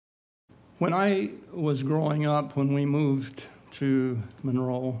When I was growing up, when we moved to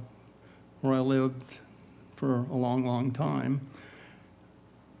Monroe, where I lived for a long, long time,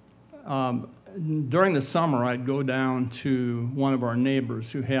 during the summer, I'd go down to one of our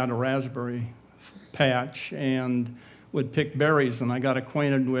neighbors who had a raspberry patch and would pick berries, and I got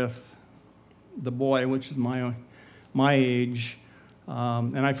acquainted with the boy, which is my age,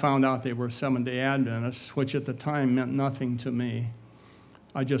 and I found out they were Seventh-day Adventists, which at the time meant nothing to me.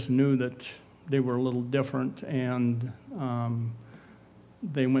 I just knew that they were a little different, and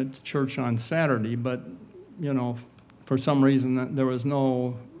they went to church on Saturday, but, you know, for some reason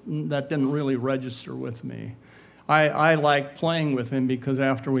that didn't really register with me. I liked playing with him because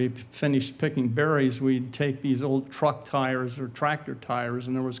after we finished picking berries, we'd take these old truck tires or tractor tires,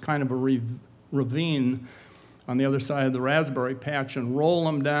 and there was kind of a ravine on the other side of the raspberry patch, and roll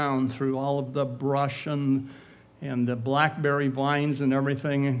them down through all of the brush and the blackberry vines and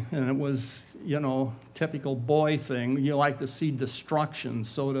everything, and it was, you know, typical boy thing. You like to see destruction,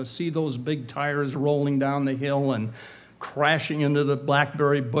 so to see those big tires rolling down the hill and crashing into the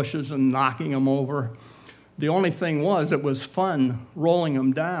blackberry bushes and knocking them over. The only thing was, it was fun rolling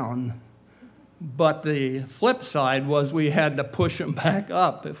them down, but the flip side was we had to push them back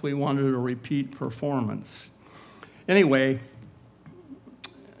up if we wanted a repeat performance. Anyway,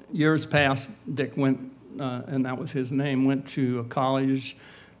 years passed. Dick went, and that was his name, went to college.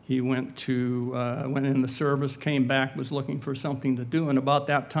 He went in the service, came back, was looking for something to do, and about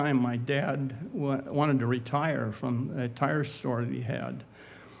that time, my dad wanted to retire from a tire store that he had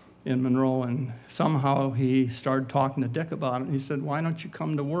in Monroe, and somehow he started talking to Dick about it, and he said, "Why don't you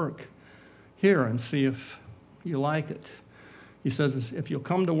come to work here and see if you like it?" He says, "If you'll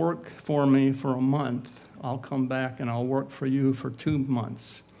come to work for me for a month, I'll come back and I'll work for you for 2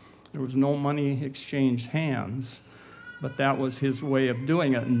 months." There was no money exchanged hands, but that was his way of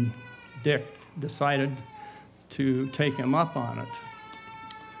doing it, and Dick decided to take him up on it.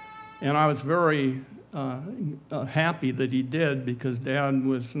 And I was very happy that he did, because Dad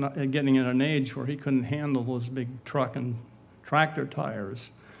was getting at an age where he couldn't handle those big truck and tractor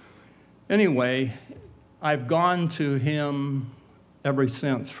tires. Anyway, I've gone to him ever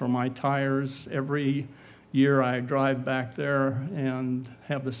since for my tires. Every year I drive back there and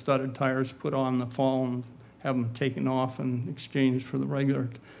have the studded tires put on in the fall and have them taken off and exchanged for the regular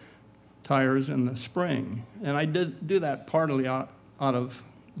tires in the spring. And I do that partly out of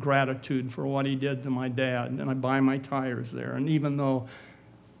gratitude for what he did to my dad, and I buy my tires there. And even though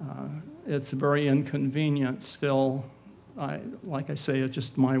it's very inconvenient, still, like I say, it's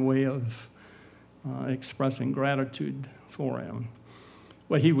just my way of expressing gratitude for him.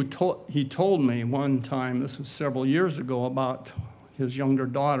 Well, he told me one time, this was several years ago, about his younger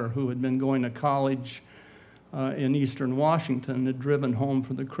daughter who had been going to college in eastern Washington, had driven home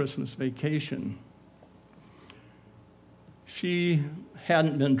for the Christmas vacation. She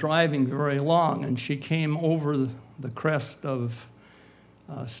hadn't been driving very long, and she came over the crest of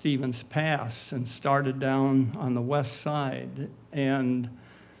Stevens Pass and started down on the west side. And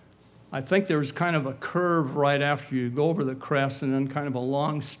I think there was kind of a curve right after you go over the crest, and then kind of a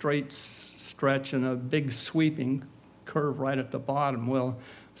long straight stretch and a big sweeping curve right at the bottom. Well,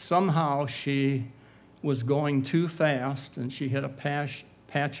 somehow she was going too fast, and she hit a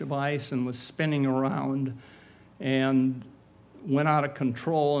patch of ice and was spinning around and went out of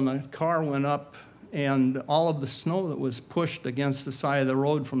control, and the car went up, and all of the snow that was pushed against the side of the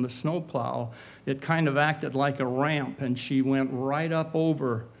road from the snowplow, it kind of acted like a ramp, and she went right up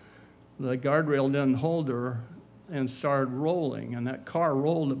over. The guardrail didn't hold her and started rolling, and that car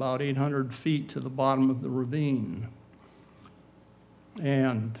rolled about 800 feet to the bottom of the ravine.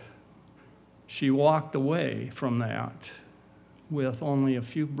 And she walked away from that with only a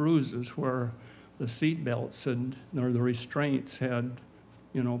few bruises where the seat belts or the restraints had,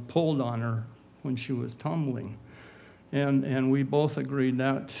 pulled on her when she was tumbling. And we both agreed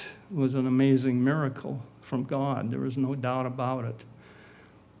that was an amazing miracle from God. There was no doubt about it.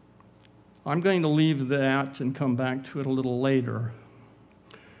 I'm going to leave that and come back to it a little later.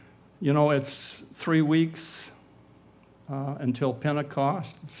 It's 3 weeks until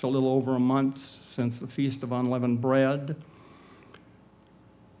Pentecost. It's a little over a month since the Feast of Unleavened Bread.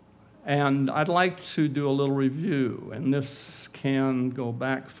 And I'd like to do a little review, and this can go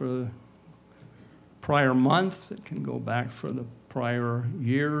back for the prior month, it can go back for the prior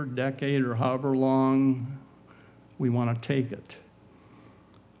year, decade, or however long we want to take it.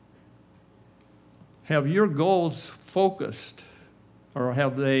 Have your goals focused, or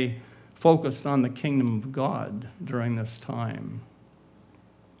have they focused on the kingdom of God during this time?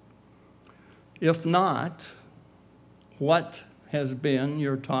 If not, what has been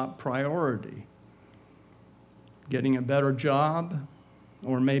your top priority? Getting a better job,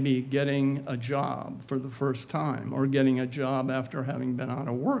 or maybe getting a job for the first time, or getting a job after having been out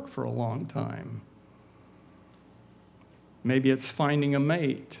of work for a long time. Maybe it's finding a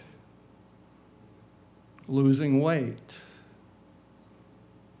mate, losing weight,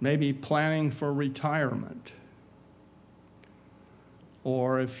 maybe planning for retirement.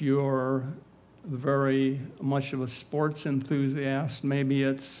 Or if you're very much of a sports enthusiast, maybe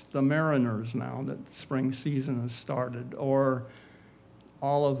it's the Mariners now that spring season has started, or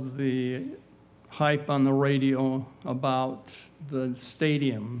all of the hype on the radio about the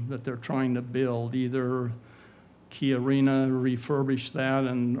stadium that they're trying to build, either Key Arena, refurbish that,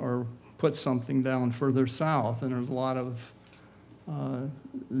 or put something down further south, and there's a lot of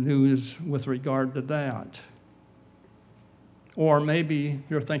news with regard to that. Or maybe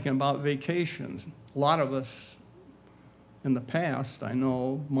you're thinking about vacations. A lot of us in the past, I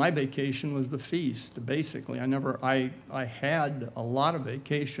know my vacation was the feast, basically. I had a lot of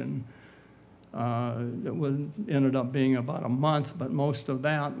vacation. Ended up being about a month, but most of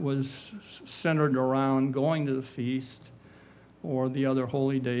that was centered around going to the feast or the other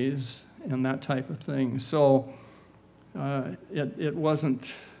holy days and that type of thing. So it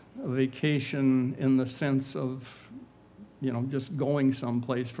wasn't a vacation in the sense of, just going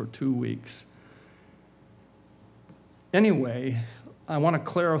someplace for 2 weeks. Anyway, I want to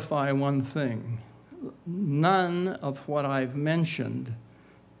clarify one thing. None of what I've mentioned,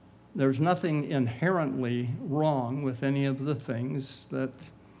 there's nothing inherently wrong with any of the things that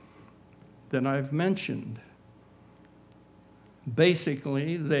I've mentioned.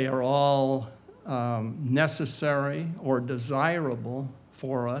 Basically, they are all necessary or desirable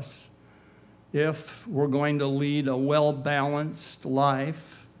for us if we're going to lead a well-balanced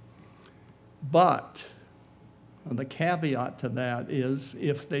life. But the caveat to that is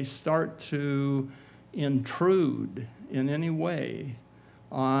if they start to intrude in any way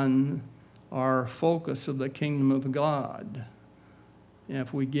on our focus of the kingdom of God,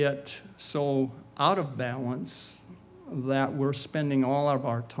 if we get so out of balance that we're spending all of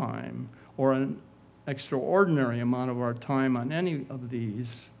our time or an extraordinary amount of our time on any of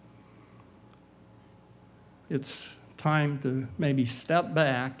these, it's time to maybe step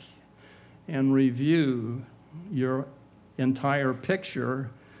back and review your entire picture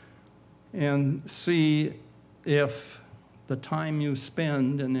and see if the time you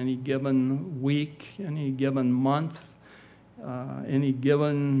spend in any given week, any given month, any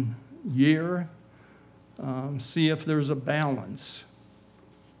given year, see if there's a balance.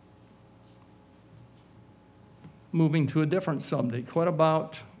 Moving to a different subject, what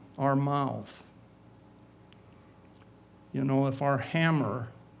about our mouth? If our hammer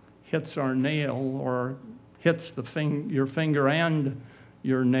hits our nail or hits your finger and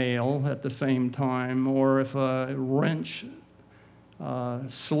your nail at the same time, or if a wrench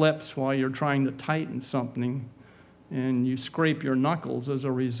slips while you're trying to tighten something and you scrape your knuckles as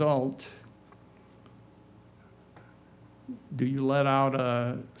a result, do you let out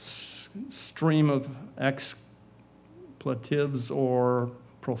a stream of expletives or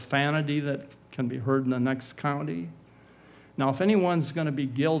profanity that can be heard in the next county? Now, if anyone's going to be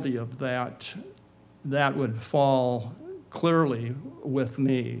guilty of that, that would fall clearly with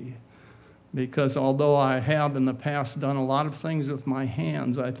me, because although I have in the past done a lot of things with my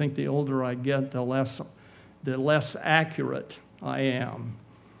hands, I think the older I get, the less accurate I am.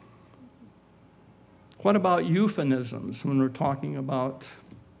 What about euphemisms when we're talking about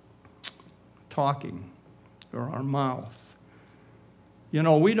talking or our mouth?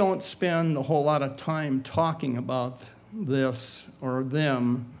 We don't spend a whole lot of time talking about this or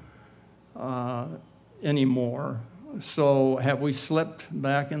them anymore. So have we slipped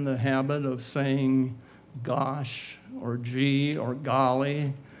back in the habit of saying gosh or gee or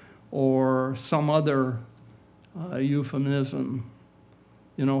golly or some other euphemism?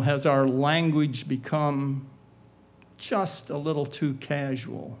 Has our language become just a little too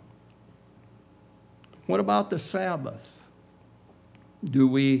casual? What about the Sabbath? Do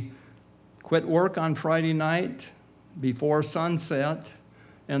we quit work on Friday night before sunset?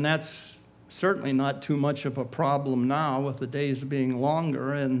 And that's certainly not too much of a problem now with the days being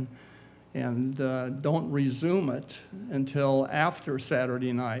longer, and don't resume it until after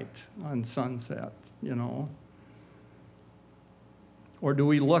Saturday night on sunset, Or do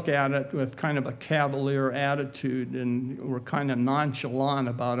we look at it with kind of a cavalier attitude and we're kind of nonchalant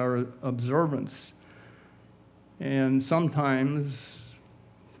about our observance? And sometimes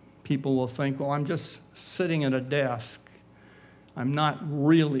people will think, well, I'm just sitting at a desk. I'm not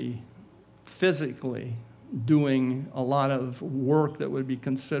really physically doing a lot of work that would be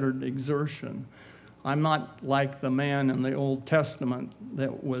considered exertion. I'm not like the man in the Old Testament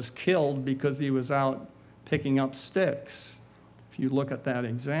that was killed because he was out picking up sticks, if you look at that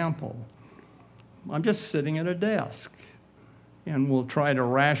example. I'm just sitting at a desk, and we'll try to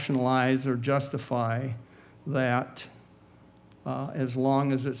rationalize or justify that as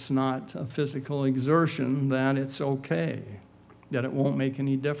long as it's not a physical exertion, that it's okay, that it won't make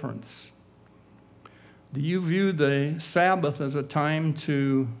any difference. Do you view the Sabbath as a time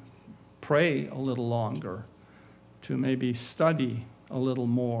to pray a little longer, to maybe study a little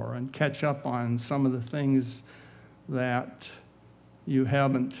more and catch up on some of the things that you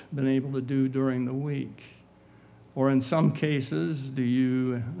haven't been able to do during the week? Or in some cases, do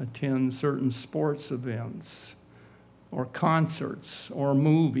you attend certain sports events or concerts or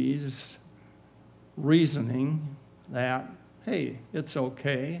movies, reasoning that, hey, it's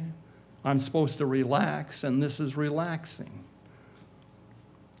okay, I'm supposed to relax, and this is relaxing?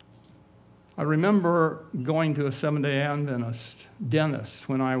 I remember going to a Seventh-day Adventist dentist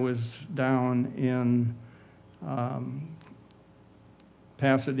when I was down in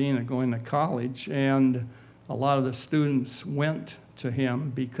Pasadena going to college, and a lot of the students went to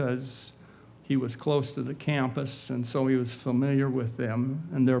him because he was close to the campus, and so he was familiar with them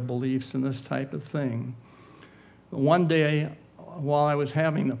and their beliefs and this type of thing. But one day, while I was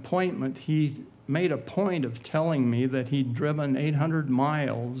having an appointment, he made a point of telling me that he'd driven 800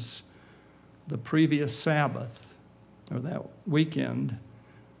 miles the previous Sabbath, or that weekend,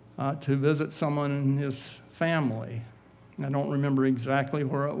 to visit someone in his family. I don't remember exactly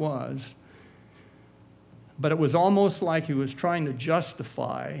where it was, but it was almost like he was trying to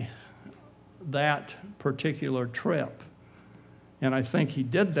justify that particular trip. And I think he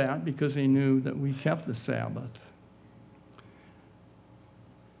did that because he knew that we kept the Sabbath.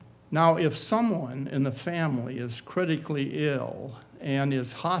 Now, if someone in the family is critically ill and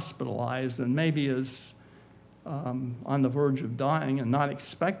is hospitalized and maybe is on the verge of dying and not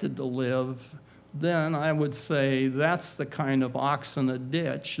expected to live, then I would say that's the kind of ox in a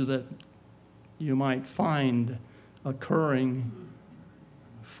ditch that you might find occurring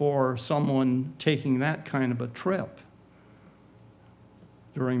for someone taking that kind of a trip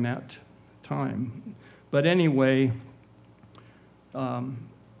during that time. But anyway,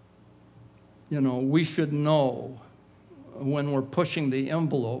 we should know when we're pushing the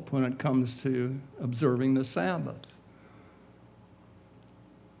envelope when it comes to observing the Sabbath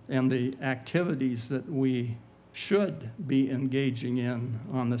and the activities that we should be engaging in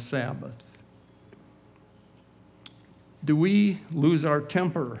on the Sabbath. Do we lose our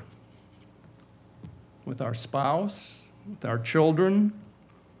temper with our spouse, with our children,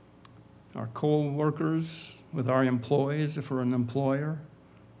 our co-workers, with our employees if we're an employer,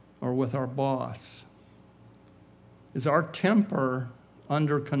 or with our boss? Is our temper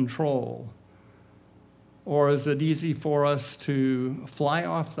under control? Or is it easy for us to fly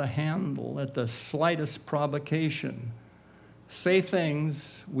off the handle at the slightest provocation, say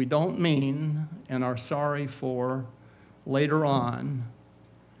things we don't mean and are sorry for later on,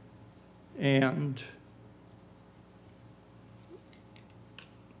 and,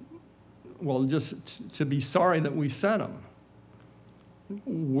 well, just to be sorry that we said them?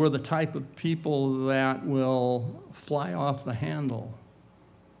 We're the type of people that will fly off the handle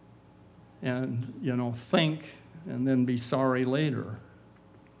and, think and then be sorry later.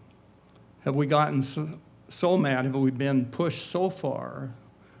 Have we gotten so mad, have we been pushed so far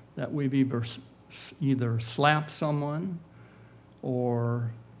that we've either slapped someone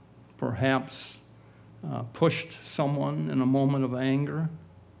or perhaps pushed someone in a moment of anger?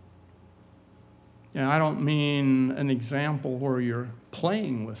 And I don't mean an example where you're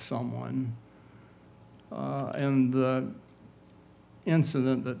playing with someone. And the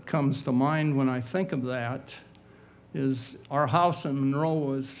incident that comes to mind when I think of that is our house in Monroe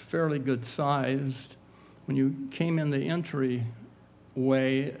was fairly good sized. When you came in the entryway,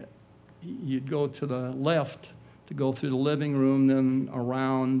 you'd go to the left to go through the living room, then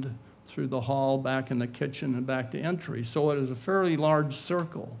around through the hall, back in the kitchen, and back to entry. So it is a fairly large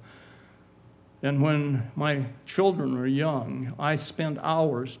circle. And when my children were young, I spent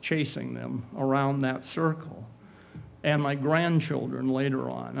hours chasing them around that circle. And my grandchildren later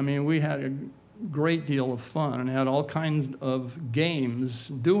on. I mean, we had a great deal of fun and had all kinds of games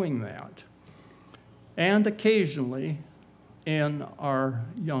doing that. And occasionally, in our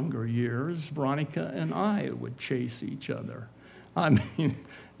younger years, Veronica and I would chase each other. I mean,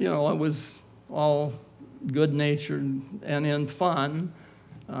 it was all good-natured and in fun.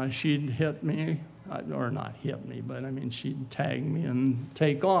 She'd hit me or not hit me, but I mean, she'd tag me and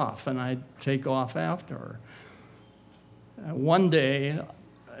take off, and I'd take off after her. One day,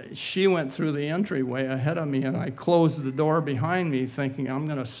 she went through the entryway ahead of me, and I closed the door behind me thinking I'm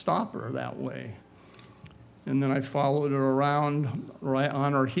going to stop her that way. And then I followed her around right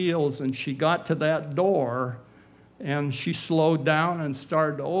on her heels, and she got to that door, and she slowed down and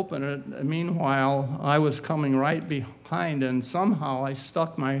started to open it. And meanwhile, I was coming right behind, and somehow I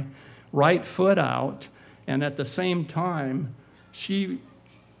stuck my right foot out, and at the same time, she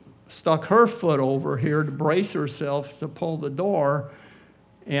stuck her foot over here to brace herself to pull the door,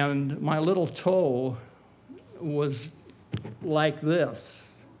 and my little toe was like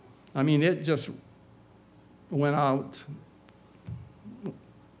this. I mean, it just went out.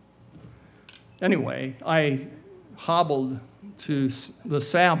 Anyway, I hobbled to the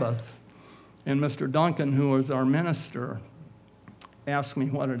Sabbath, and Mr. Duncan, who was our minister, asked me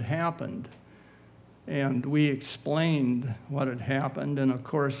what had happened. And we explained what had happened, and of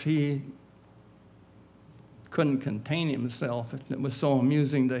course he couldn't contain himself. It was so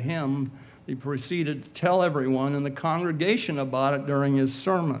amusing to him. He proceeded to tell everyone in the congregation about it during his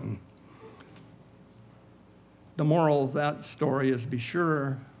sermon. The moral of that story is be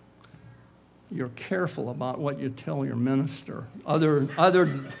sure you're careful about what you tell your minister. Other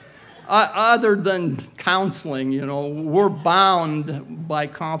than counseling, you know, we're bound by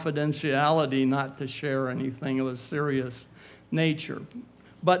confidentiality not to share anything of a serious nature.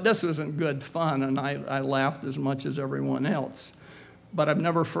 But this wasn't good fun, and I laughed as much as everyone else. But I've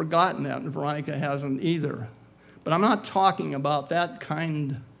never forgotten that, and Veronica hasn't either. But I'm not talking about that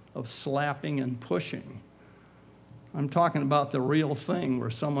kind of slapping and pushing. I'm talking about the real thing where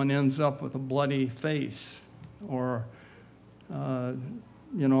someone ends up with a bloody face or,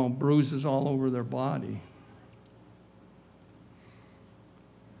 bruises all over their body.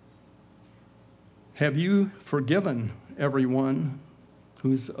 Have you forgiven everyone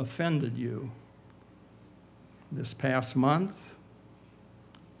who's offended you this past month?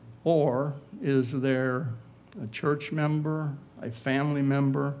 Or is there a church member, a family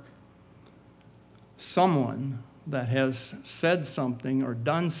member, someone that has said something or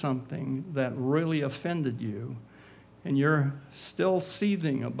done something that really offended you, and you're still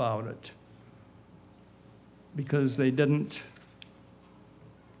seething about it because they didn't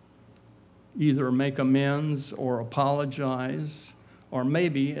either make amends or apologize, or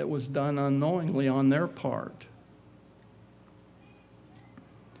maybe it was done unknowingly on their part?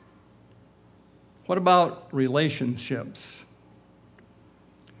 What about relationships?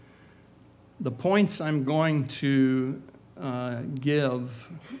 The points I'm going to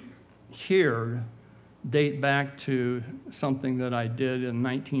give here date back to something that I did in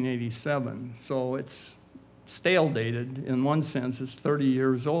 1987. So it's stale dated. In one sense, it's 30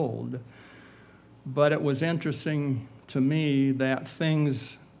 years old. But it was interesting to me that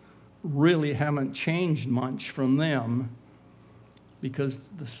things really haven't changed much from them, because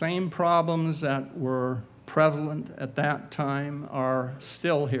the same problems that were prevalent at that time are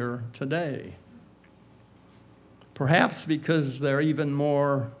still here today. Perhaps because they're even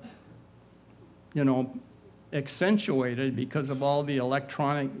more, accentuated because of all the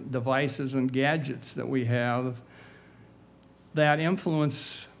electronic devices and gadgets that we have that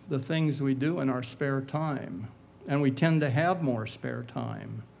influence the things we do in our spare time. And we tend to have more spare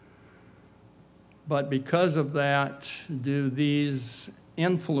time. But because of that, do these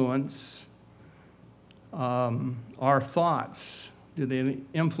influence our thoughts? Do they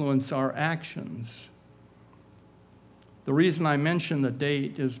influence our actions? The reason I mention the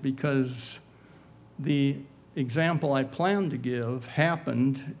date is because the example I plan to give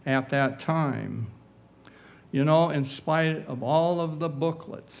happened at that time. In spite of all of the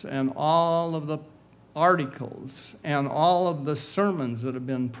booklets and all of the articles and all of the sermons that have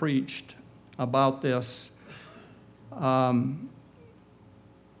been preached about this,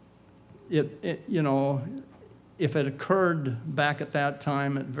 if it occurred back at that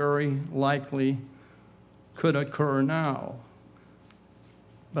time, it very likely could occur now.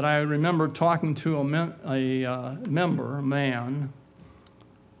 But I remember talking to a man,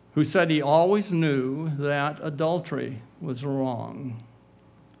 who said he always knew that adultery was wrong,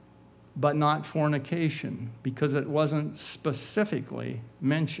 but not fornication, because it wasn't specifically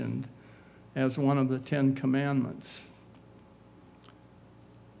mentioned as one of the 10 Commandments.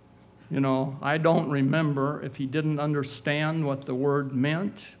 I don't remember if he didn't understand what the word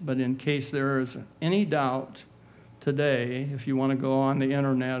meant, but in case there is any doubt today, if you want to go on the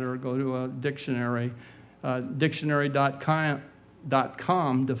internet or go to a dictionary, dictionary.com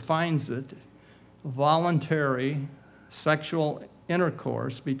defines it: voluntary sexual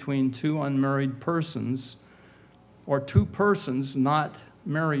intercourse between two unmarried persons or two persons not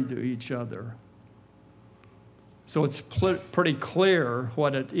married to each other. So it's pretty clear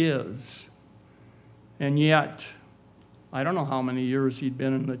what it is. And yet, I don't know how many years he'd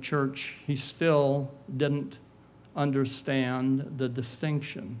been in the church, he still didn't understand the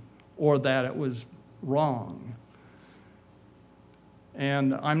distinction or that it was wrong.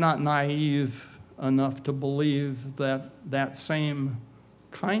 And I'm not naive enough to believe that that same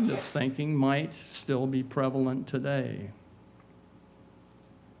kind of thinking might still be prevalent today.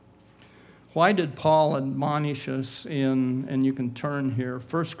 Why did Paul admonish us in, and you can turn here,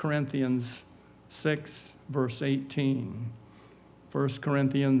 1 Corinthians 6, verse 18. 1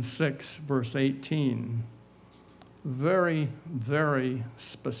 Corinthians 6, verse 18. Very, very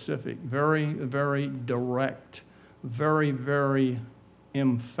specific, very, very direct, very, very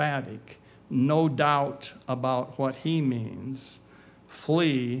emphatic. No doubt about what he means.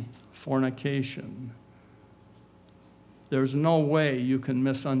 Flee fornication. There's no way you can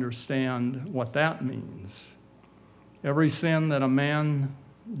misunderstand what that means. Every sin that a man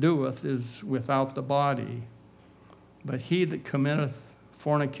doeth is without the body, but he that committeth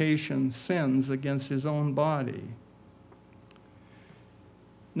fornication sins against his own body.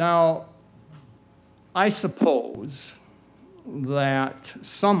 Now, I suppose that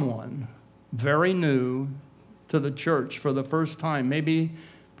someone very new to the church for the first time, maybe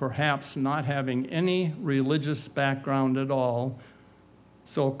perhaps not having any religious background at all,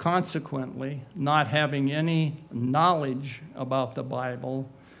 so consequently not having any knowledge about the Bible,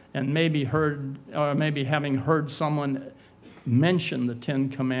 and maybe having heard someone mention the Ten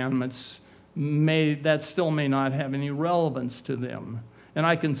Commandments, that still may not have any relevance to them. And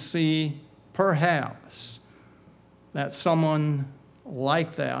I can see perhaps that someone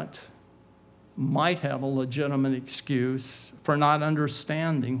like that might have a legitimate excuse for not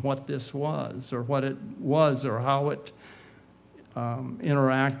understanding what this was, or what it was, or how it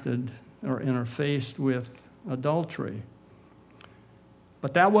interacted or interfaced with adultery.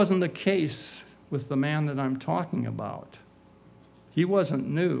 But that wasn't the case with the man that I'm talking about. He wasn't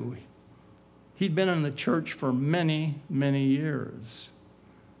new. He'd been in the church for many, many years.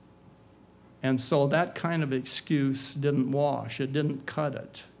 And so that kind of excuse didn't wash. It didn't cut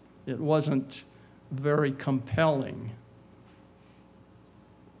it. It wasn't very compelling.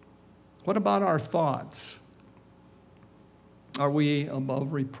 What about our thoughts? Are we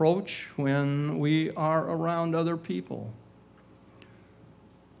above reproach when we are around other people?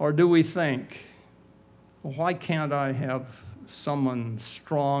 Or do we think, well, why can't I have someone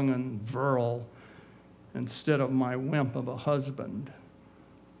strong and virile instead of my wimp of a husband?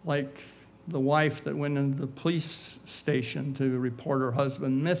 Like the wife that went into the police station to report her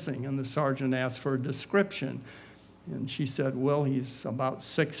husband missing, and the sergeant asked for a description. And she said, well, he's about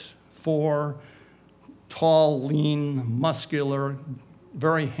 6'4", tall, lean, muscular,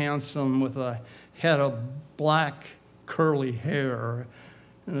 very handsome, with a head of black, curly hair.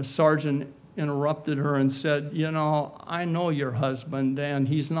 And the sergeant interrupted her and said, you know, I know your husband, and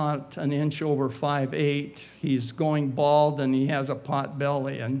he's not an inch over 5'8". He's going bald, and he has a pot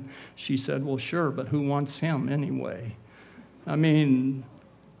belly. And she said, well, sure, but who wants him anyway? I mean,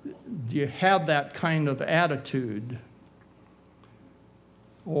 do you have that kind of attitude?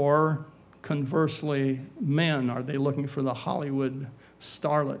 Or conversely, men, are they looking for the Hollywood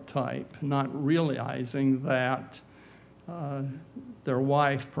starlet type, not realizing that their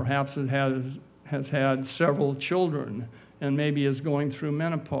wife perhaps has had several children and maybe is going through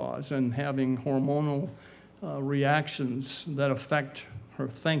menopause and having hormonal reactions that affect her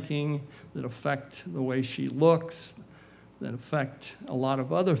thinking, that affect the way she looks, that affect a lot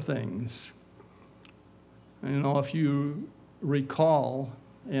of other things. And, you know, if you recall,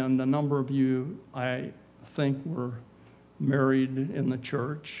 and a number of you, I think, were married in the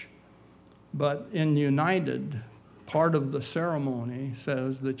church, but in United, part of the ceremony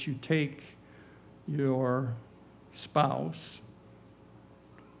says that you take your spouse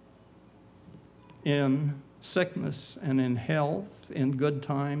in sickness and in health, in good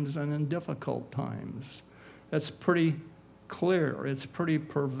times and in difficult times. That's pretty clear. It's pretty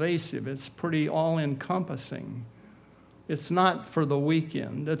pervasive. It's pretty all-encompassing. It's not for the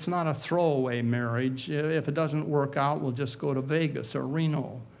weekend. It's not a throwaway marriage. If it doesn't work out, we'll just go to Vegas or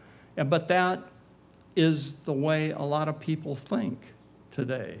Reno. But that is the way a lot of people think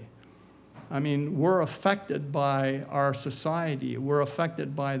today. I mean, we're affected by our society. We're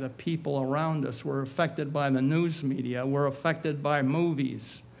affected by the people around us. We're affected by the news media. We're affected by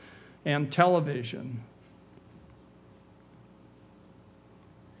movies and television.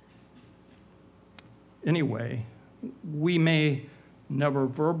 Anyway, we may never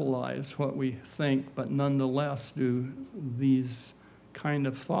verbalize what we think, but nonetheless do these kind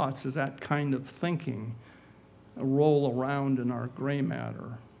of thoughts, is that kind of thinking, roll around in our gray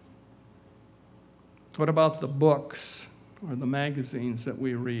matter. What about the books or the magazines that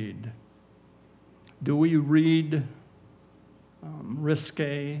we read? Do we read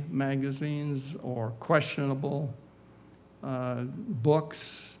risque magazines or questionable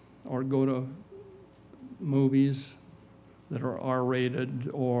books, or go to movies that are R-rated,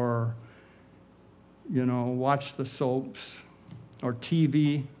 or, watch the soaps, or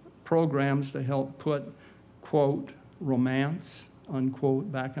TV programs to help put, quote, romance,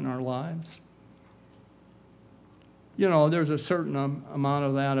 unquote, back in our lives? There's a certain amount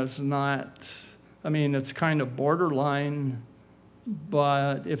of that is not, it's kind of borderline,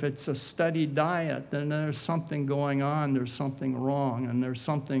 but if it's a steady diet, then there's something going on, there's something wrong, and there's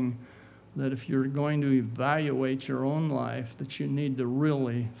something that if you're going to evaluate your own life, that you need to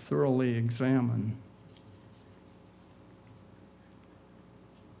really thoroughly examine.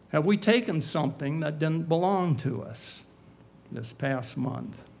 Have we taken something that didn't belong to us this past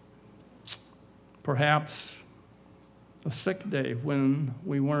month? Perhaps a sick day when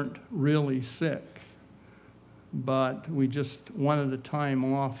we weren't really sick, but we just wanted a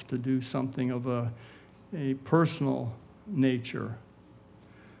time off to do something of a personal nature.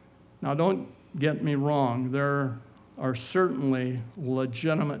 Now, don't get me wrong. There are certainly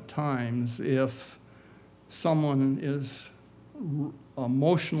legitimate times if someone is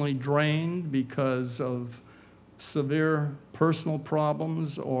emotionally drained because of severe personal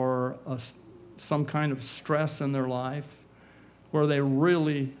problems or some kind of stress in their life, where they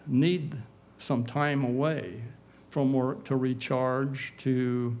really need some time away from work to recharge,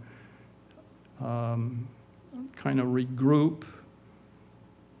 to kind of regroup.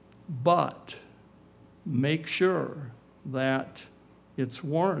 But make sure that it's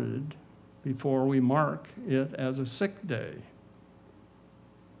warranted before we mark it as a sick day.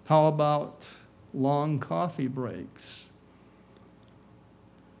 How about long coffee breaks,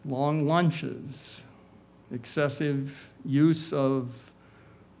 long lunches, excessive use of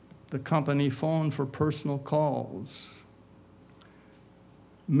the company phone for personal calls,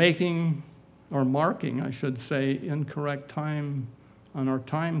 making or marking, I should say, incorrect time on our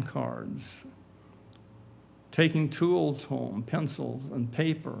time cards, taking tools home, pencils and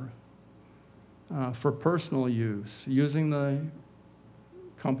paper for personal use, using the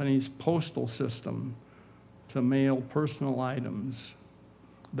company's postal system to mail personal items,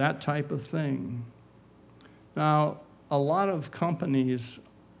 that type of thing. Now, a lot of companies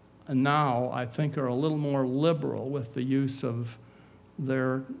now, I think, are a little more liberal with the use of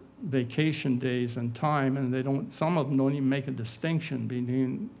their vacation days and time, and some of them don't even make a distinction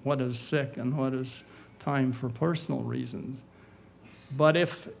between what is sick and what is time for personal reasons. But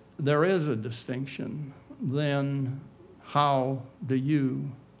if there is a distinction, then how do you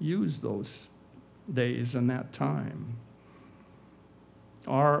use those days and that time?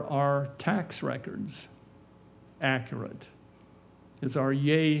 Are our tax records accurate? Is our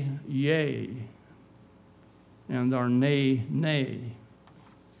yay, yay, and our nay, nay?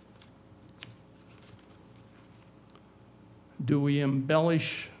 Do we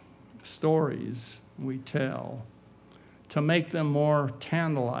embellish stories we tell to make them more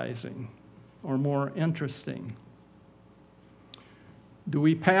tantalizing or more interesting? Do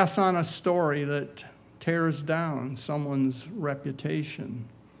we pass on a story that tears down someone's reputation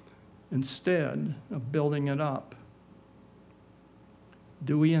instead of building it up?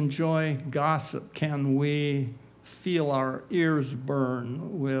 Do we enjoy gossip? Can we feel our ears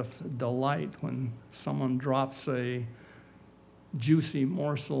burn with delight when someone drops a juicy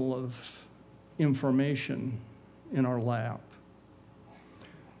morsel of information in our lap?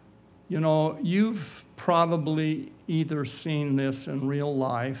 You've probably either seen this in real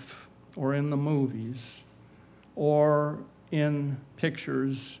life or in the movies or in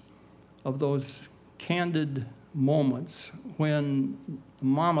pictures of those candid moments when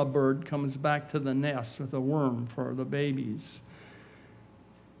mama bird comes back to the nest with a worm for the babies.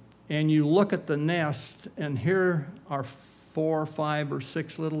 And you look at the nest, and here are 4, 5, or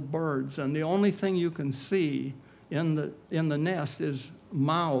 6 little birds, and the only thing you can see in the nest is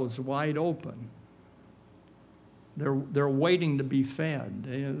mouths wide open. They're waiting to be fed,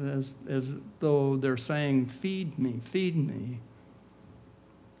 as though they're saying, "Feed me, feed me."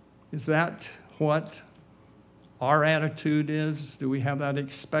 Is that what our attitude is? Do we have that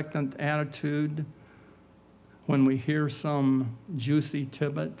expectant attitude when we hear some juicy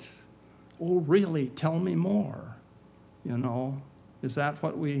tidbit? "Oh, really? Tell me more." Is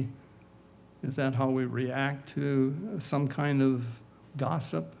that how we react to some kind of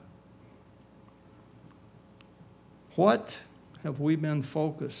gossip? What have we been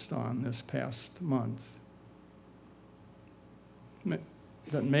focused on this past month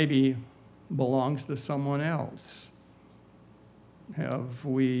that maybe belongs to someone else? Have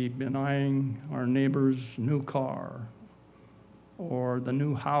we been eyeing our neighbor's new car or the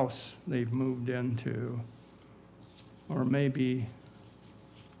new house they've moved into? Or maybe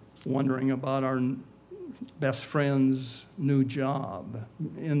wondering about our best friend's new job,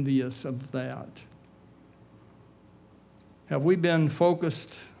 envious of that? Have we been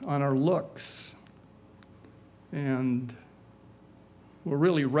focused on our looks and we're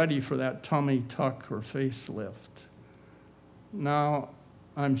really ready for that tummy tuck or facelift? Now,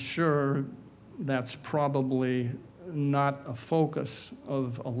 I'm sure that's probably not a focus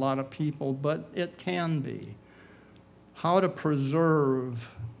of a lot of people, but it can be. How to preserve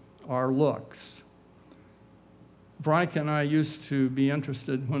our looks. Veronica and I used to be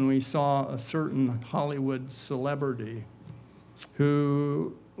interested when we saw a certain Hollywood celebrity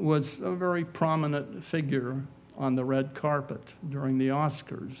who was a very prominent figure on the red carpet during the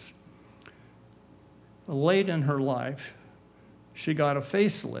Oscars. Late in her life, she got a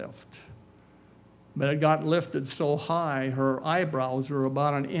facelift, but it got lifted so high, her eyebrows were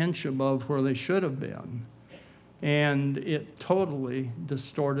about an inch above where they should have been, and it totally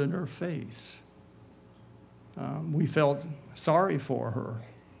distorted her face. We felt sorry for her,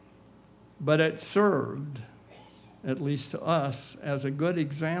 but it served, at least to us, as a good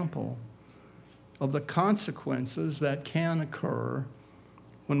example of the consequences that can occur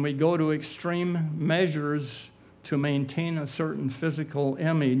when we go to extreme measures to maintain a certain physical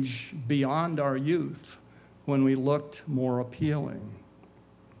image beyond our youth when we looked more appealing.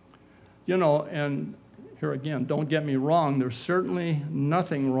 You know, and here again, don't get me wrong, there's certainly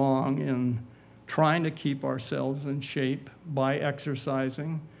nothing wrong in trying to keep ourselves in shape by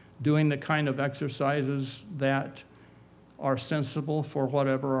exercising, doing the kind of exercises that are sensible for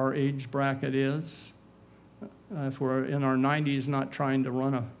whatever our age bracket is. If we're in our 90s, not trying to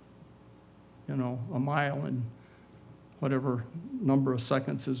run a mile in whatever number of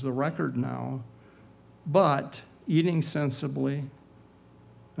seconds is the record now, but eating sensibly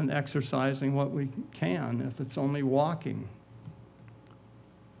and exercising what we can, if it's only walking.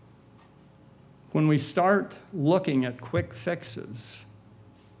 When we start looking at quick fixes,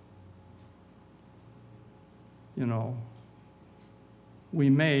 we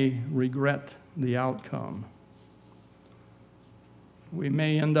may regret the outcome. We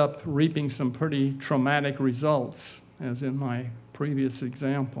may end up reaping some pretty traumatic results, as in my previous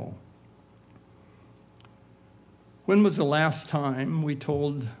example. When was the last time we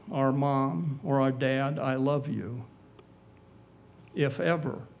told our mom or our dad, "I love you"? If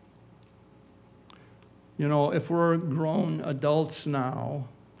ever. If we're grown adults now,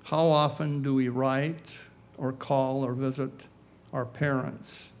 how often do we write or call or visit our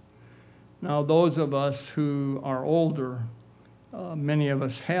parents? Now, those of us who are older, many of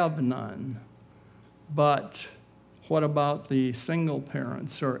us have none, but what about the single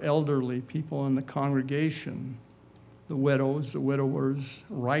parents or elderly people in the congregation, the widows, the widowers,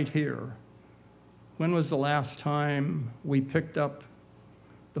 right here? When was the last time we picked up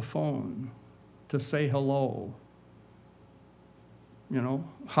the phone to say hello?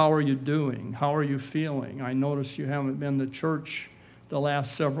 How are you doing? How are you feeling? I noticed you haven't been to church the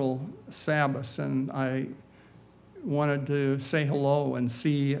last several Sabbaths, and I wanted to say hello and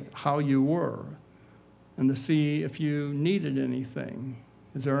see how you were, and to see if you needed anything.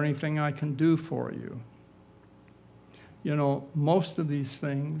 Is there anything I can do for you? Most of these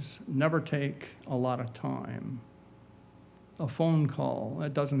things never take a lot of time. A phone call,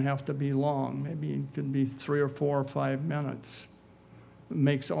 it doesn't have to be long. Maybe it could be 3 or 4 or 5 minutes. It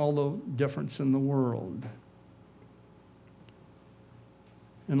makes all the difference in the world.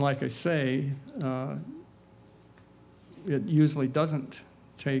 And like I say, it usually doesn't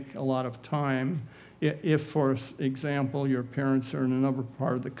take a lot of time. If, for example, your parents are in another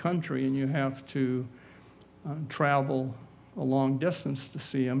part of the country and you have to travel a long distance to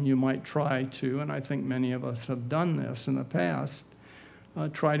see them, you might try to, and I think many of us have done this in the past,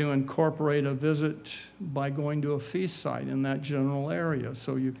 try to incorporate a visit by going to a feast site in that general area,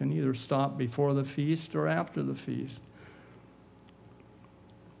 so you can either stop before the feast or after the feast.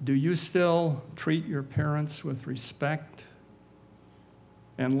 Do you still treat your parents with respect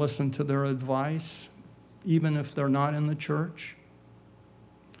and listen to their advice, even if they're not in the church?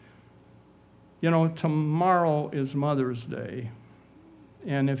 Tomorrow is Mother's Day,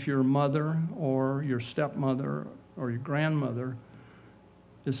 and if your mother or your stepmother or your grandmother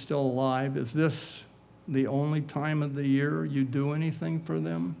is still alive, is this the only time of the year you do anything for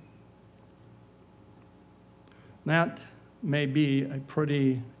them? That may be a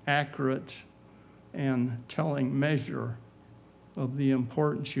pretty accurate and telling measure of the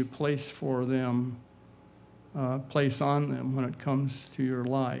importance you place on them when it comes to your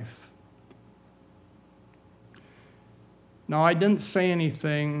life. Now, I didn't say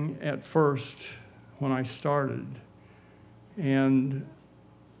anything at first when I started, and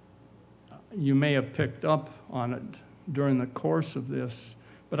you may have picked up on it during the course of this,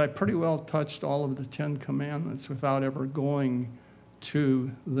 but I pretty well touched all of the 10 Commandments without ever going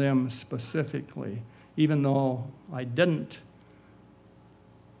to them specifically, even though I didn't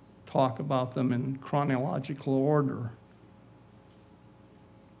talk about them in chronological order.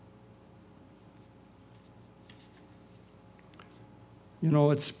 You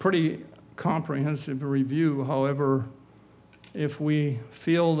know, it's pretty comprehensive review. However, if we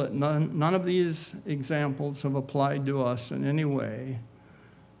feel that none of these examples have applied to us in any way,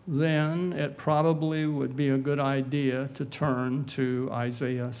 then it probably would be a good idea to turn to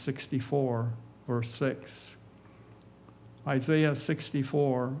Isaiah 64, verse 6. Isaiah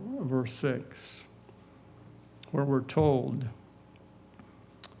 64, verse 6, where we're told,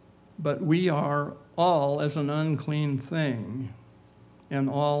 "But we are all as an unclean thing, and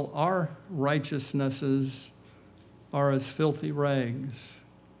all our righteousnesses are as filthy rags,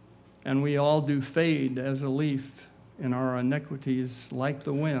 and we all do fade as a leaf, and our iniquities, like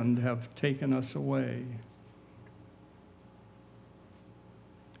the wind, have taken us away."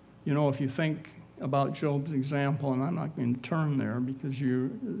 You know, if you think about Job's example, and I'm not going to turn there because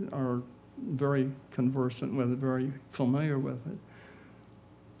you are very conversant with it, very familiar with it.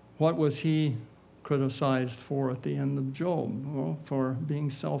 What was he criticized for at the end of Job? Well, for being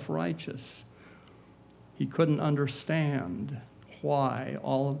self-righteous. He couldn't understand why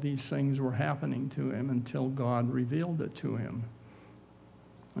all of these things were happening to him until God revealed it to him.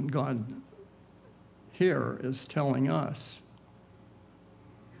 And God here is telling us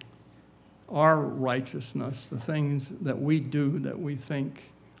our righteousness, the things that we do that we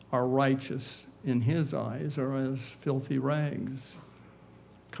think are righteous in his eyes, are as filthy rags.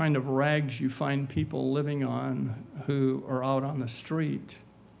 Kind of rags you find people living on who are out on the street.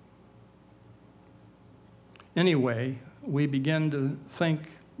 Anyway, we begin to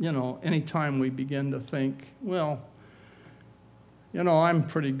think, anytime we begin to think, well, I'm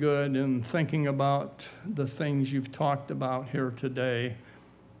pretty good in thinking about the things you've talked about here today.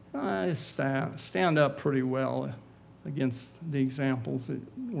 I stand up pretty well against the examples that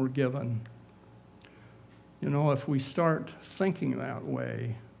were given. If we start thinking that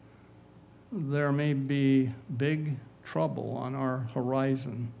way, there may be big trouble on our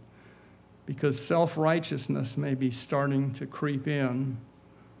horizon, because self-righteousness may be starting to creep in,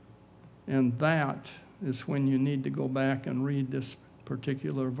 and that is when you need to go back and read this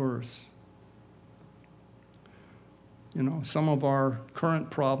particular verse. Some of our current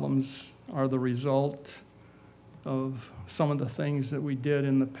problems are the result of some of the things that we did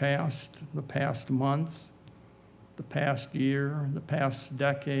in the past month, the past year, the past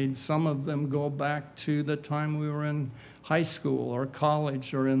decade. Some of them go back to the time we were in high school or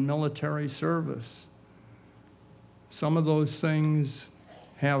college or in military service. Some of those things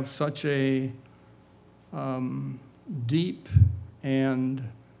have such a deep and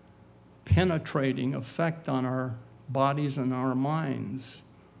penetrating effect on our bodies and our minds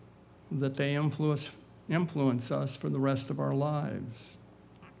that they influence us for the rest of our lives.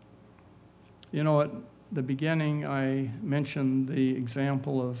 At the beginning, I mentioned the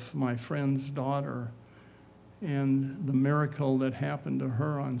example of my friend's daughter and the miracle that happened to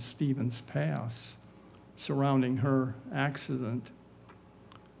her on Stevens Pass surrounding her accident.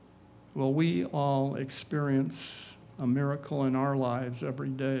 Well, we all experience a miracle in our lives every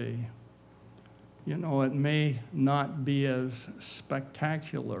day. It may not be as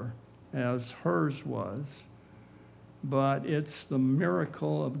spectacular as hers was, but it's the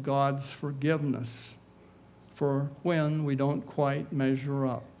miracle of God's forgiveness for when we don't quite measure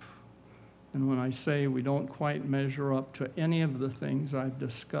up. And when I say we don't quite measure up to any of the things I've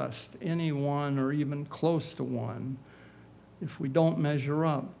discussed, any one or even close to one, if we don't measure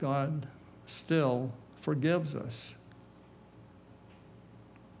up, God still forgives us.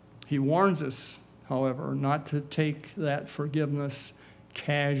 He warns us, however, not to take that forgiveness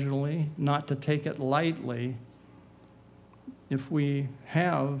casually, not to take it lightly. If we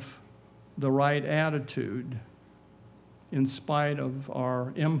have the right attitude, in spite of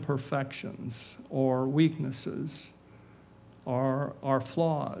our imperfections or weaknesses or our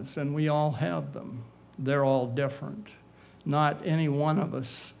flaws, and we all have them. They're all different. Not any one of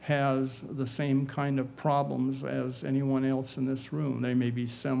us has the same kind of problems as anyone else in this room. They may be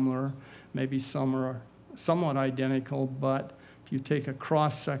similar, maybe some are somewhat identical, but if you take a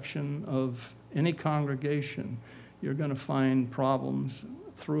cross-section of any congregation, you're going to find problems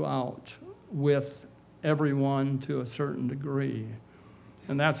throughout with everyone to a certain degree.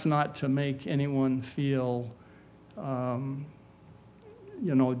 And that's not to make anyone feel,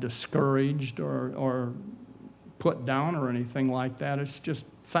 discouraged or put down or anything like that. It's just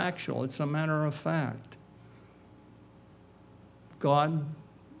factual. It's a matter of fact. God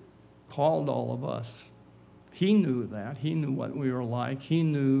called all of us. He knew that. He knew what we were like. He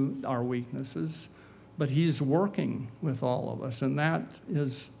knew our weaknesses. But he's working with all of us. And that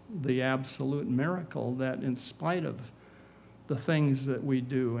is the absolute miracle, that in spite of the things that we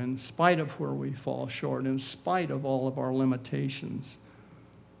do, in spite of where we fall short, in spite of all of our limitations,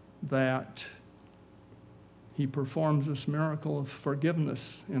 that he performs this miracle of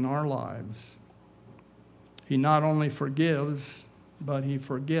forgiveness in our lives. He not only forgives, but he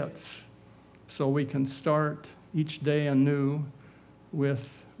forgets. So we can start each day anew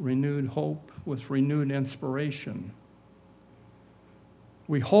with renewed hope, with renewed inspiration.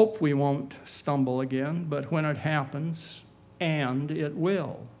 We hope we won't stumble again, but when it happens, and it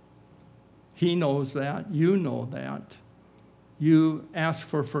will. He knows that. You know that. You ask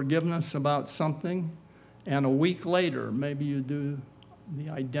for forgiveness about something, and a week later, maybe you do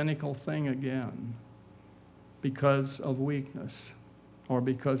the identical thing again because of weakness or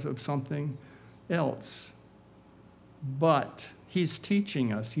because of something else. But he's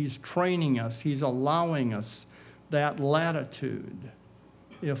teaching us, he's training us, he's allowing us that latitude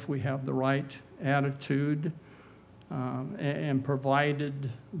if we have the right attitude, and provided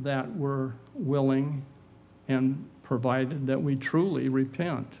that we're willing and provided that we truly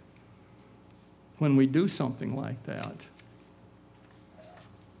repent when we do something like that.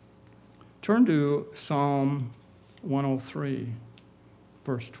 Turn to Psalm 103,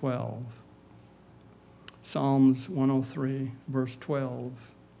 verse 12. Psalms 103, verse 12,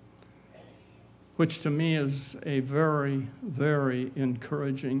 which to me is a very, very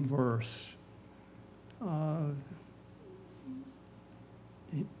encouraging verse.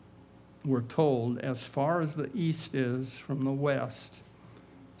 We're told, as far as the east is from the west,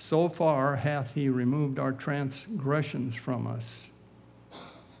 so far hath he removed our transgressions from us.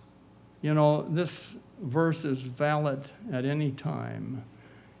 You know, this verse is valid at any time.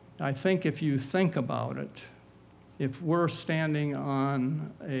 I think if you think about it, if we're standing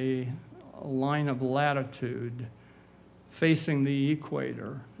on a line of latitude facing the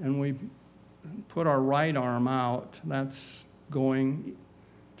equator, and we put our right arm out, that's going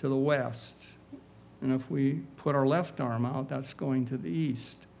to the west. And if we put our left arm out, that's going to the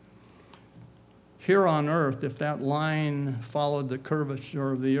east. Here on earth, if that line followed the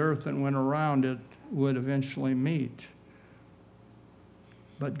curvature of the earth and went around, it would eventually meet.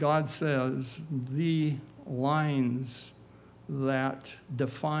 But God says the lines that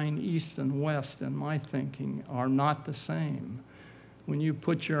define east and west, in my thinking, are not the same. When you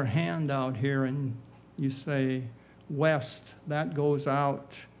put your hand out here and you say west, that goes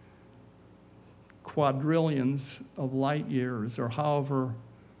out quadrillions of light years, or however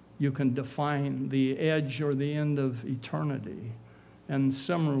you can define the edge or the end of eternity. And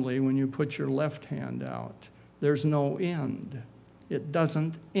similarly, when you put your left hand out, there's no end. It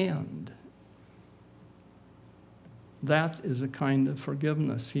doesn't end. That is a kind of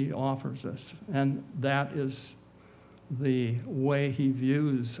forgiveness he offers us, and that is the way he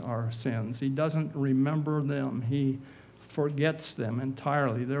views our sins. He doesn't remember them. He forgets them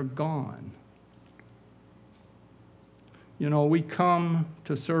entirely. They're gone. You know, we come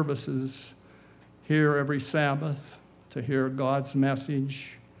to services here every Sabbath to hear God's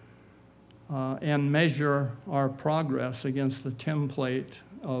message and measure our progress against the template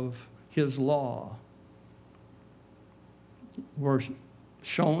of his law. We're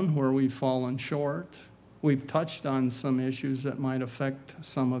shown where we've fallen short. We've touched on some issues that might affect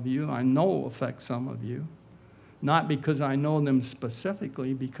some of you. I know affect some of you. Not because I know them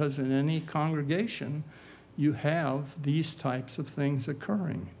specifically, because in any congregation, you have these types of things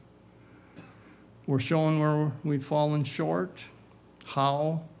occurring. We're shown where we've fallen short,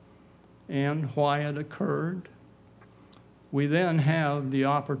 how and why it occurred. We then have the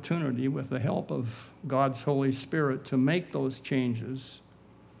opportunity, with the help of God's Holy Spirit, to make those changes,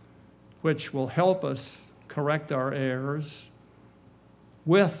 which will help us correct our errors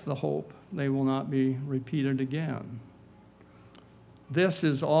with the hope they will not be repeated again. This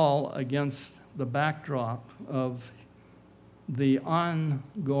is all against the backdrop of the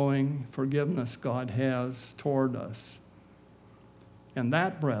ongoing forgiveness God has toward us. And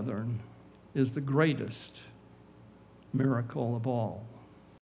that, brethren, is the greatest miracle of all.